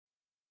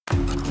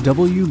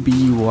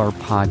WBUR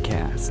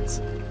Podcasts,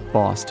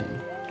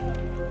 Boston.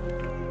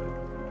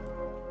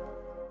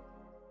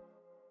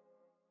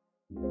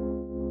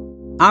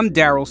 I'm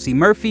Daryl C.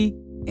 Murphy,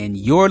 and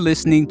you're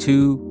listening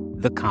to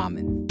The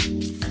Common.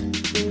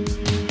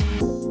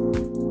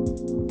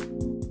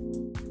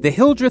 The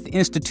Hildreth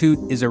Institute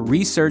is a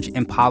research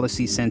and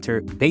policy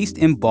center based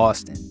in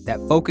Boston that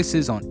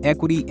focuses on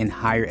equity in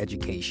higher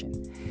education.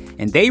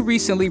 And they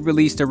recently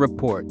released a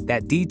report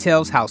that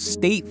details how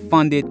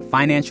state-funded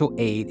financial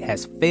aid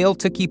has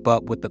failed to keep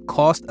up with the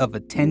cost of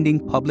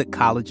attending public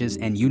colleges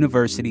and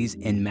universities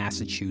in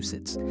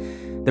Massachusetts.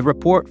 The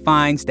report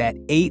finds that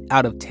 8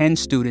 out of 10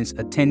 students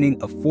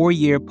attending a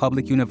 4-year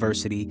public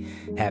university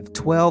have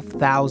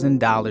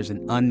 $12,000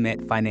 in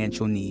unmet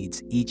financial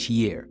needs each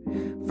year.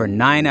 For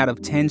 9 out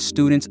of 10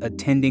 students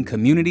attending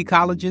community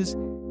colleges,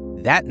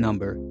 that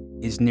number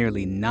is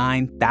nearly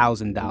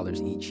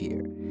 $9,000 each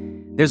year.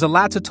 There's a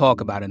lot to talk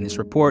about in this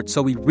report,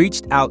 so we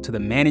reached out to the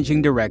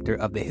managing director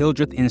of the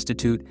Hildreth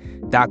Institute,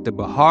 Dr.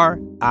 Bahar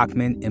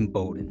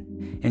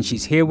Imboden, and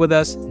she's here with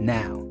us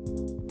now.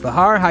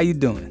 Bahar, how you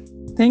doing?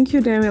 Thank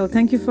you, Daryl.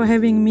 Thank you for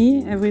having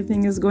me.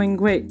 Everything is going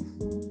great.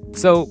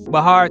 So,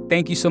 Bahar,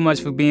 thank you so much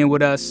for being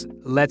with us.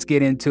 Let's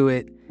get into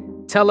it.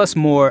 Tell us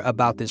more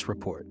about this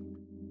report.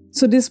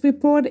 So this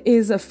report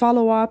is a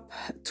follow-up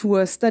to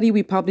a study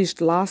we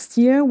published last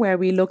year where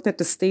we looked at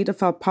the state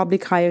of our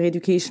public higher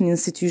education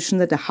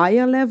institutions at a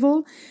higher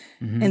level.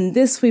 Mm-hmm. In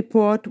this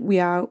report, we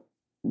are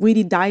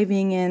really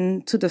diving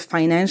into the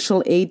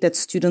financial aid that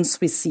students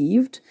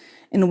received.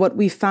 And what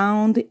we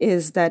found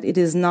is that it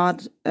is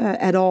not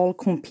at all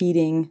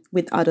competing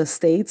with other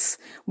states.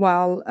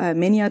 While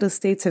many other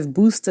states have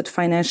boosted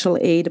financial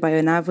aid by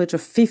an average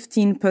of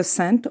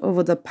 15%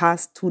 over the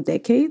past 2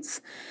 decades,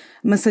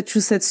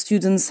 Massachusetts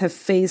students have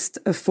faced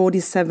a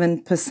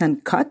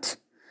 47% cut.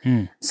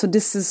 So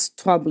this is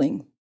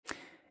troubling.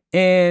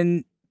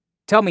 And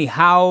tell me,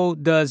 how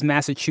does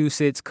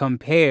Massachusetts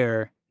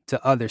compare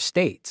to other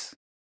states?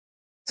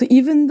 So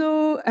even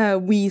though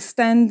we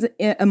stand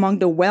among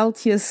the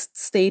wealthiest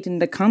state in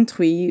the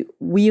country,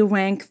 we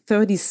rank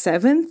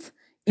 37th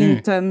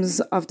in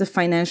terms of the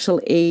financial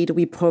aid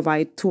we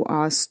provide to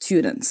our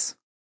students.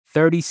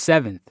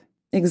 37th?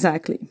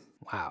 Exactly.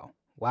 Wow.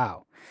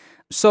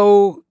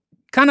 So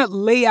kind of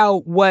lay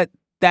out what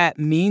that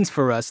means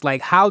for us.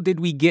 Like, how did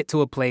we get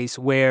to a place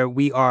where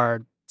we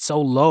are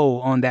so low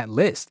on that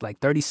list? Like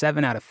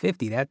 37 out of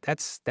 50,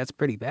 that's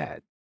pretty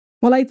bad.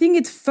 Well, I think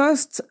it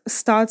first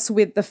starts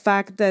with the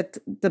fact that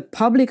the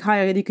public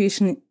higher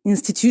education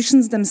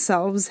institutions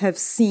themselves have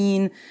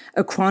seen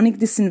a chronic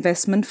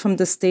disinvestment from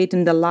the state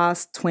in the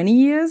last 20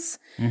 years,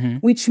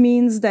 which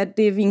means that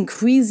they've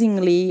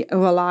increasingly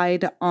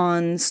relied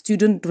on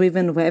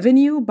student-driven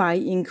revenue by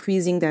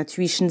increasing their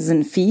tuitions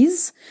and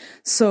fees.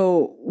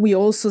 So we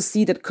also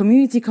see that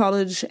community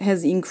college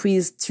has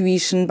increased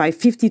tuition by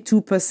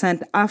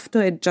 52%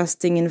 after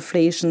adjusting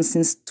inflation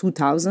since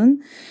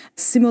 2000.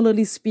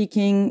 Similarly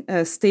speaking,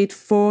 state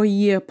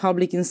 4-year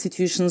public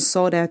institutions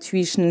saw their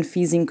tuition and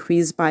fees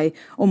increase by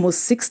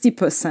almost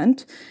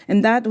 60%,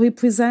 and that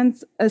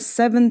represents a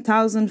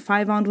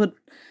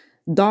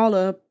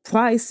 $7,500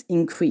 price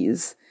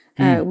increase,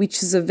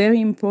 which is a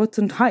very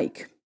important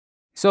hike.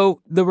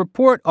 So the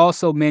report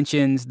also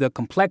mentions the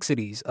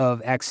complexities of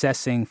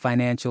accessing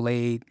financial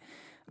aid.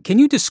 Can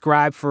you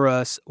describe for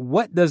us,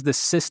 what does the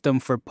system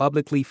for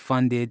publicly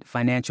funded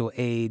financial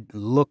aid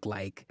look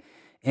like?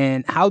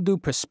 And how do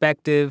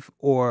prospective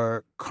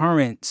or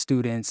current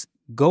students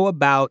go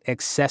about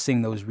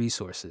accessing those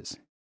resources?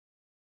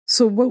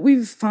 So what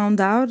we've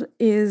found out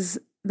is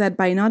that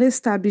by not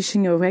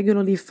establishing a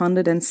regularly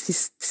funded and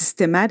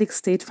systematic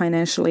state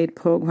financial aid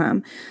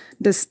program,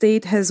 the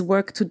state has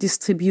worked to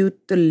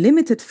distribute the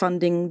limited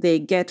funding they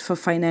get for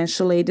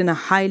financial aid in a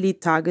highly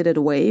targeted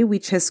way,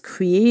 which has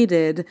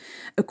created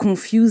a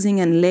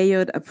confusing and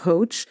layered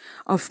approach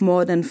of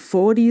more than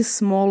 40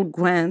 small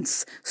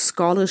grants,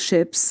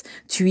 scholarships,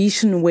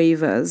 tuition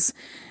waivers.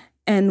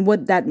 And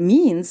what that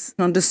means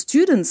on the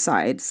student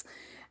sides,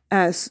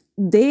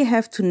 they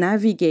have to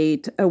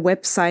navigate a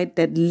website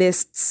that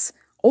lists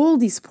all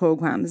these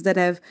programs that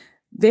have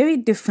very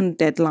different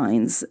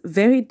deadlines,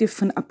 very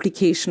different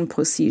application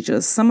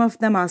procedures. Some of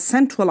them are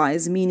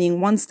centralized,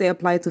 meaning once they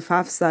apply to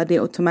FAFSA, they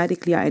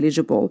automatically are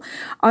eligible.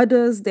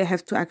 Others, they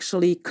have to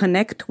actually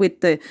connect with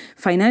the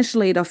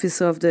financial aid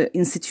officer of the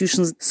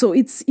institutions. So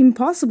it's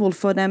impossible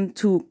for them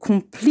to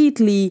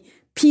completely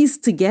piece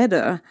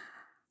together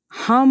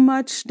how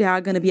much they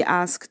are going to be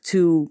asked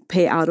to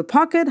pay out of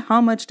pocket,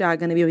 how much they are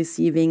going to be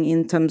receiving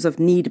in terms of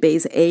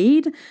need-based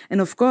aid.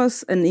 And of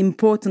course, an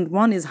important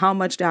one is how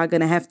much they are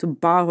going to have to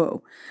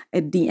borrow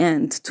at the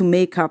end to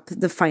make up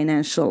the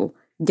financial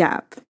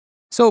gap.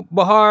 So,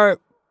 Bahar,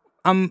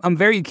 I'm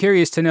very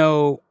curious to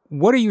know,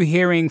 what are you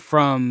hearing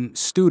from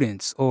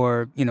students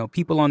or,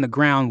 people on the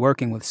ground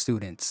working with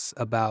students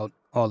about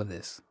all of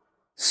this?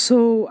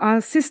 So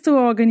our sister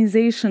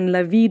organization,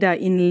 La Vida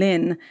in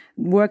Lynn,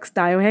 works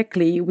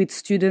directly with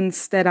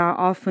students that are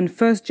often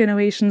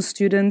first-generation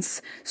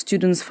students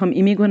from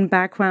immigrant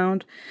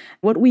background.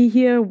 What we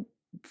hear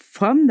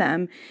from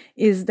them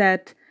is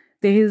that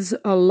there is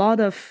a lot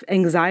of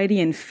anxiety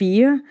and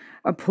fear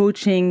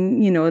approaching,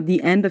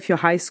 the end of your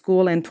high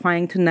school and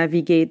trying to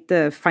navigate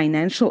the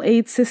financial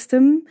aid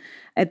system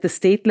at the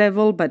state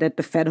level, but at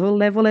the federal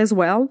level as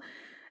well.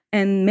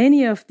 And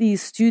many of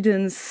these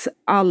students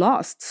are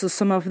lost. So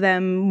some of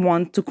them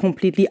want to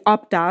completely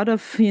opt out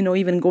of,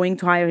 even going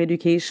to higher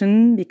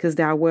education because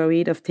they are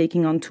worried of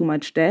taking on too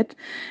much debt.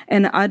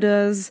 And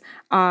others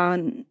are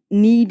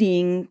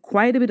needing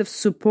quite a bit of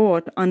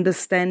support,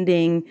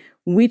 understanding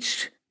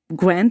which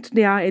grant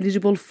they are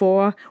eligible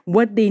for,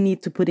 what they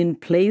need to put in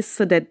place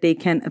so that they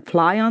can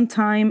apply on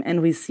time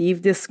and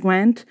receive this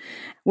grant.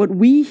 What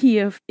we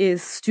hear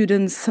is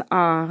students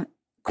are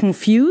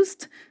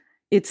confused.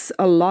 It's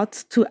a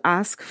lot to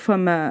ask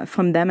from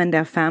them and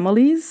their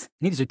families.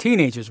 These are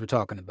teenagers we're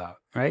talking about,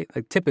 right?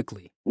 Like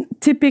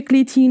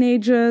typically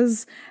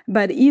teenagers,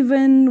 but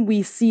even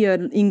we see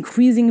an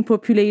increasing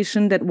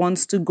population that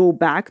wants to go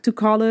back to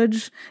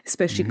college,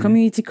 especially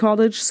community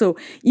college. So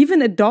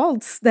even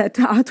adults that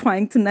are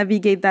trying to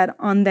navigate that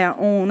on their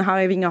own are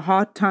having a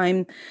hard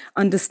time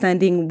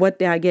understanding what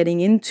they are getting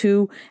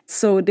into.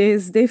 So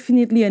there's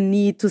definitely a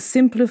need to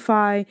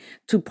simplify,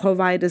 to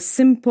provide a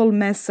simple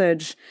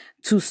message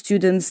to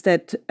students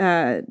that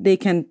they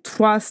can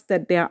trust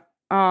that there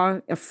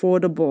are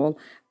affordable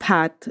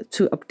path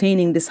to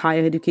obtaining this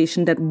higher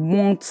education that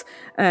won't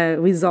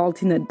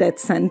result in a death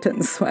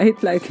sentence,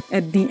 right? Like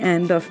at the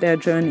end of their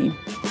journey.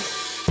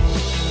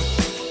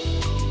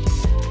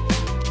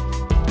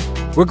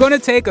 We're going to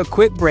take a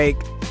quick break,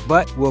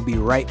 but we'll be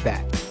right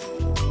back.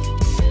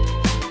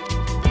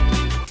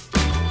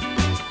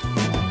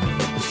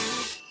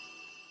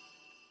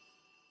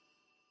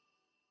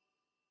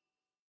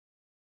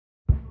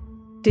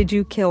 Did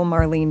you kill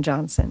Marlene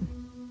Johnson?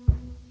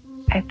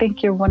 I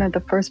think you're one of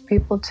the first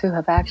people to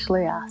have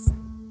actually asked.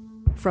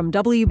 From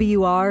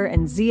WBUR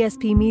and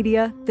ZSP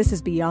Media, this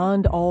is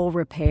Beyond All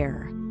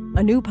Repair,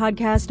 a new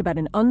podcast about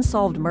an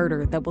unsolved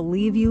murder that will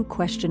leave you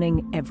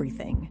questioning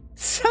everything.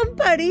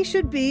 Somebody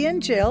should be in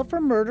jail for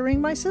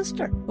murdering my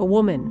sister. A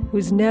woman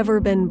who's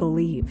never been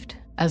believed.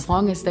 As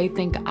long as they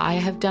think I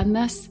have done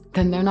this,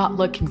 then they're not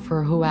looking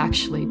for who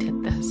actually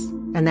did this.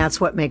 And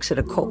that's what makes it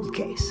a cold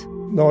case.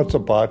 No, it's a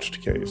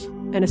botched case.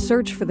 And a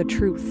search for the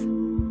truth,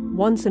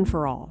 once and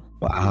for all.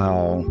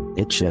 Wow,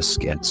 it just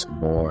gets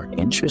more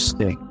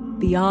interesting.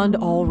 Beyond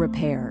All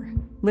Repair.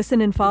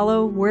 Listen and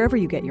follow wherever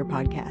you get your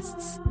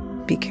podcasts.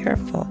 Be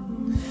careful.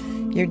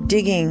 You're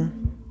digging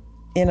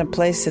in a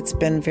place that's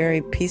been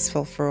very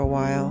peaceful for a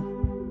while.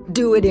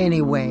 Do it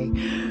anyway.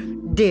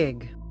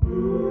 Dig.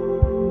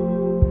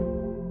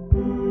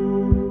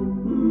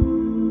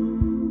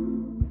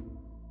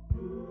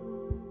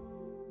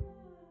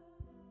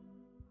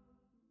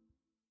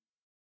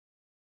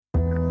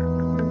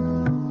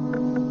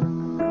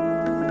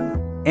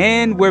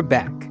 And we're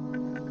back.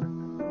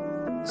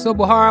 So,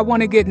 Bahar, I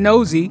want to get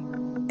nosy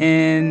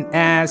and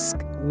ask,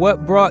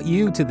 what brought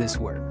you to this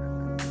work?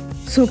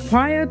 So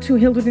prior to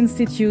Hildreth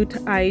Institute,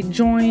 I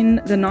joined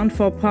the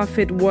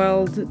non-for-profit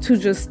world to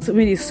just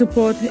really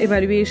support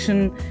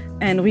evaluation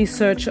and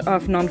research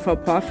of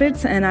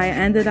non-for-profits. And I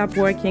ended up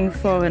working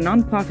for a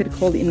nonprofit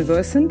called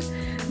Imboden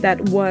that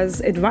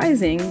was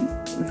advising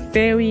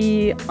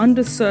very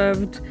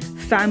underserved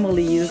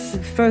families,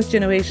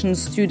 first-generation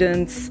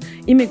students,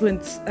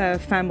 immigrant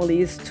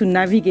families to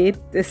navigate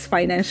this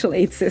financial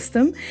aid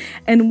system.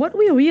 And what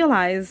we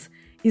realize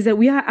is that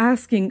we are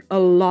asking a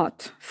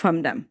lot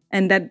from them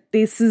and that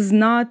this is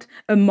not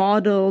a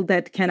model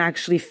that can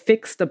actually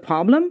fix the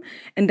problem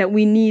and that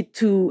we need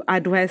to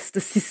address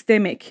the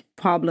systemic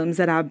problems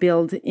that are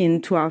built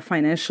into our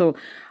financial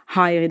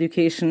higher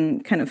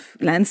education kind of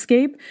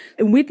landscape.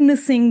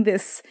 Witnessing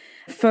this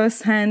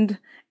firsthand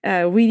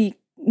really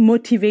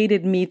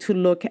motivated me to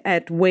look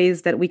at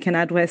ways that we can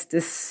address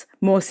this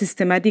more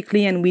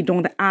systematically, and we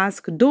don't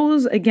ask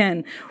those,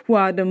 again, who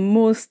are the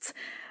most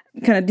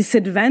kind of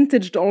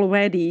disadvantaged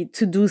already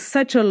to do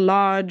such a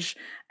large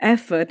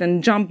effort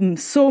and jump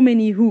so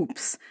many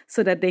hoops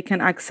so that they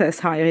can access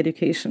higher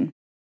education.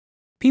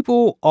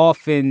 People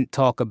often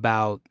talk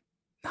about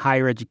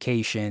higher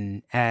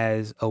education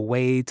as a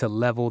way to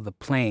level the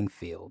playing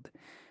field.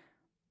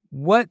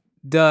 What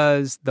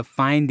does the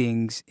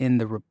findings in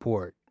the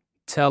report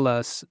tell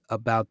us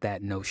about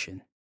that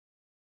notion?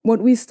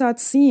 What we start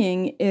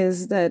seeing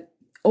is that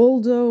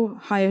although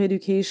higher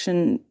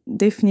education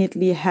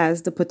definitely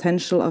has the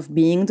potential of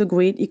being the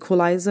great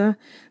equalizer,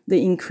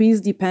 the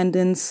increased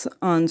dependence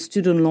on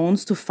student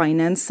loans to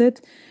finance it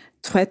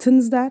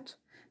threatens that.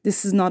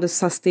 This is not a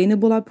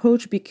sustainable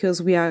approach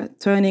because we are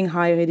turning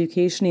higher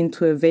education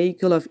into a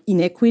vehicle of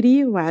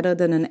inequity rather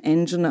than an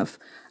engine of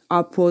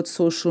upward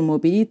social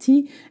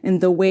mobility. And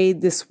the way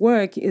this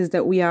works is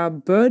that we are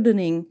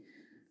burdening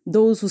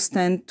those who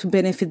stand to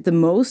benefit the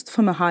most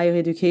from a higher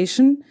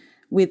education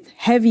with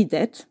heavy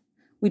debt,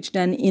 which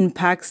then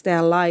impacts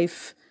their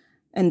life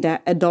and their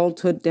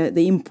adulthood,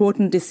 the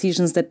important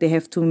decisions that they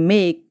have to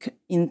make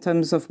in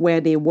terms of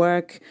where they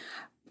work.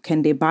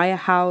 Can they buy a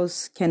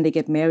house? Can they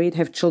get married,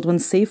 have children,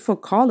 save for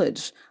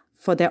college,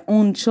 for their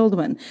own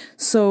children.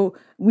 So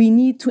we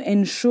need to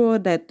ensure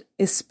that,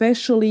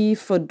 especially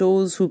for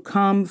those who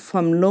come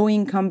from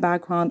low-income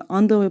background,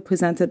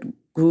 underrepresented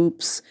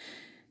groups,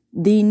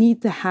 they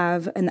need to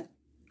have an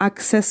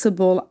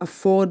accessible,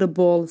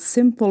 affordable,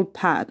 simple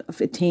path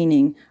of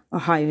attaining a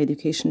higher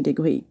education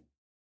degree.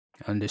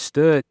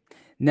 Understood.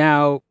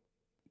 Now,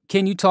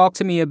 can you talk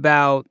to me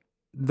about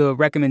the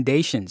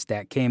recommendations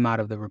that came out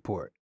of the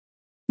report?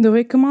 The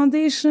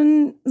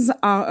recommendations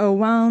are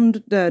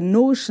around the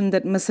notion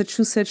that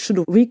Massachusetts should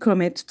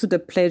recommit to the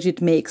pledge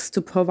it makes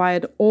to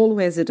provide all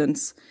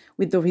residents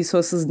with the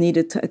resources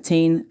needed to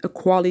attain a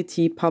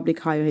quality public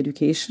higher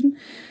education.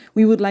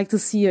 We would like to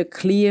see a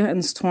clear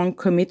and strong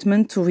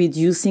commitment to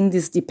reducing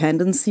this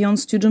dependency on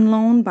student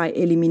loan by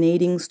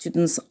eliminating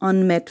students'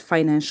 unmet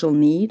financial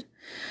need.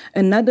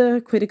 Another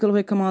critical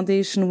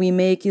recommendation we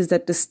make is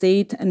that the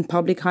state and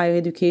public higher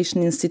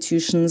education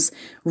institutions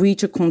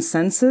reach a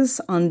consensus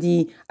on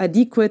the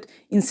adequate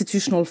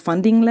institutional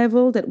funding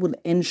level that will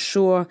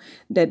ensure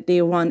that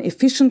they run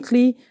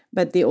efficiently,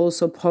 but they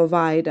also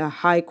provide a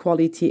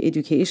high-quality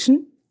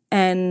education.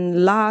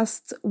 And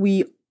last,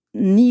 we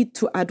need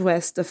to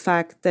address the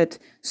fact that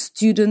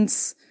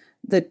students,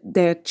 that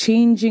their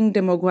changing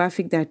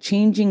demographic, their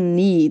changing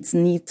needs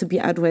need to be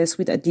addressed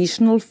with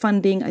additional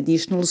funding,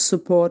 additional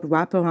support,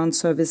 wraparound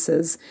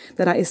services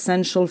that are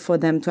essential for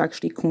them to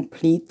actually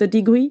complete the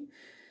degree.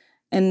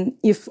 And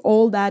if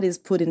all that is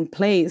put in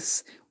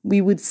place, we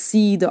would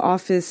see the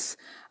Office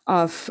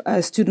of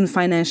Student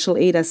Financial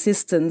Aid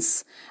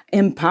Assistance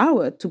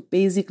empowered to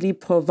basically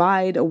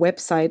provide a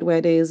website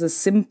where there is a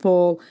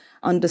simple,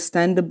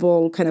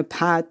 understandable kind of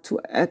path to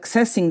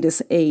accessing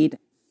this aid.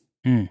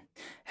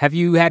 Have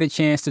you had a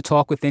chance to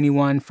talk with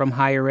anyone from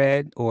higher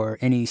ed or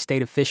any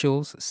state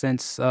officials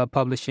since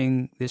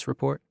publishing this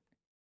report?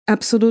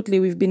 Absolutely.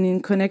 We've been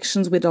in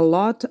connections with a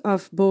lot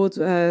of both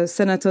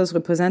senators,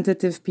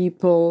 representative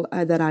people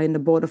that are in the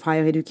Board of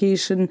Higher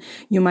Education.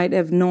 You might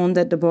have known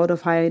that the Board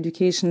of Higher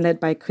Education, led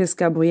by Chris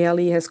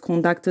Gabrielli, has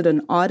conducted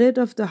an audit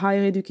of the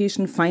higher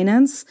education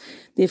finance.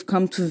 They've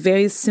come to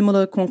very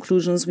similar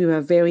conclusions. We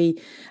were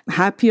very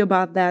happy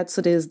about that.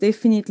 So there's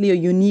definitely a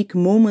unique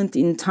moment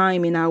in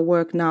time in our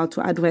work now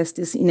to address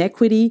this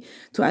inequity,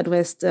 to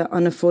address the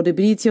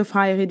unaffordability of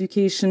higher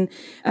education.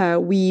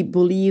 We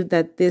believe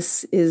that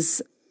this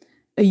is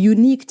a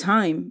unique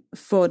time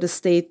for the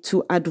state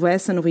to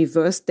address and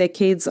reverse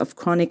decades of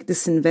chronic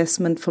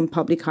disinvestment from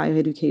public higher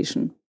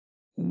education.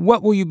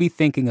 What will you be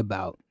thinking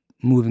about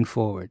moving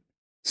forward?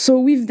 So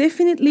we've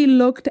definitely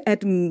looked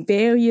at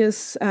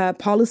various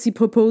policy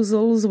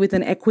proposals with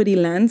an equity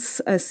lens,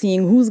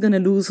 seeing who's going to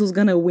lose, who's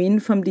going to win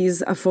from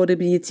these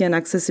affordability and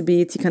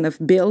accessibility kind of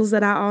bills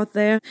that are out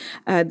there.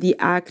 The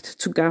Act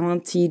to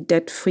Guarantee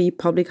Debt-Free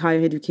Public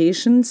Higher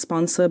Education,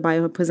 sponsored by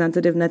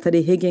Representative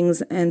Natalie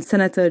Higgins and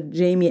Senator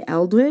Jamie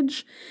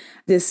Eldridge.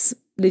 This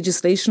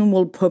legislation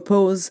will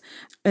propose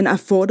an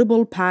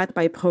affordable path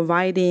by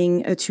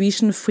providing a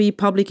tuition-free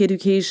public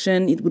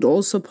education. It would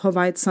also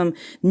provide some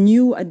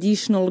new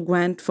additional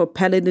grant for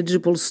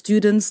Pell-eligible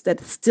students that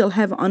still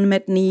have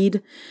unmet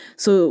need.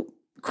 So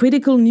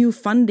critical new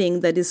funding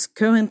that is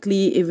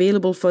currently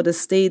available for the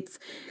state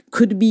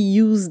could be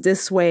used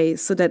this way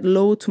so that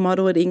low to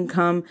moderate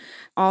income,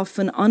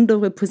 often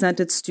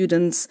underrepresented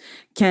students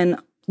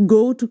can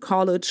go to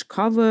college,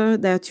 cover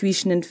their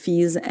tuition and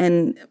fees,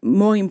 and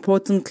more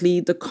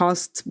importantly, the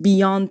costs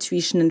beyond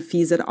tuition and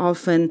fees that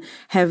often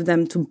have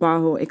them to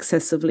borrow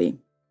excessively.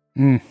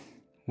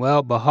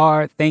 Well,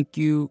 Bahar, thank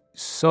you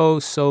so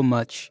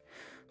much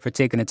for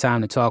taking the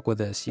time to talk with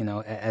us. You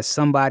know, as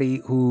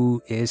somebody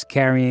who is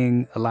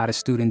carrying a lot of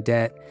student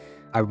debt,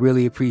 I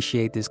really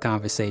appreciate this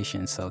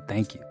conversation. So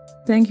thank you.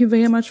 Thank you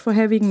very much for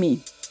having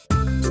me.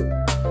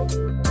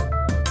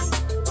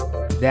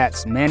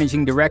 That's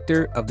Managing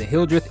Director of the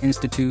Hildreth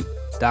Institute,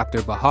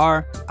 Dr.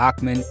 Bahar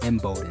Akman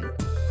Imboden.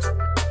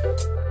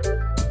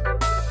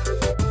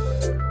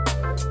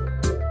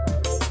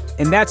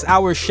 And that's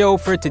our show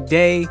for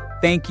today.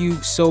 Thank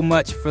you so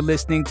much for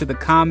listening to The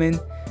Common.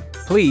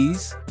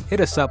 Please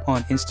hit us up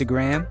on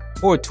Instagram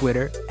or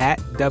Twitter at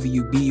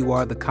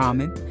WBUR The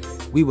Common.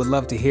 We would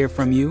love to hear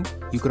from you.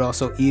 You could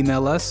also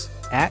email us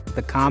at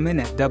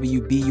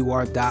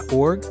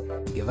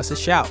thecommon@wbur.org. Give us a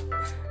shout.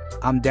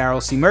 I'm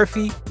Daryl C.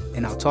 Murphy,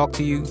 and I'll talk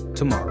to you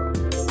tomorrow.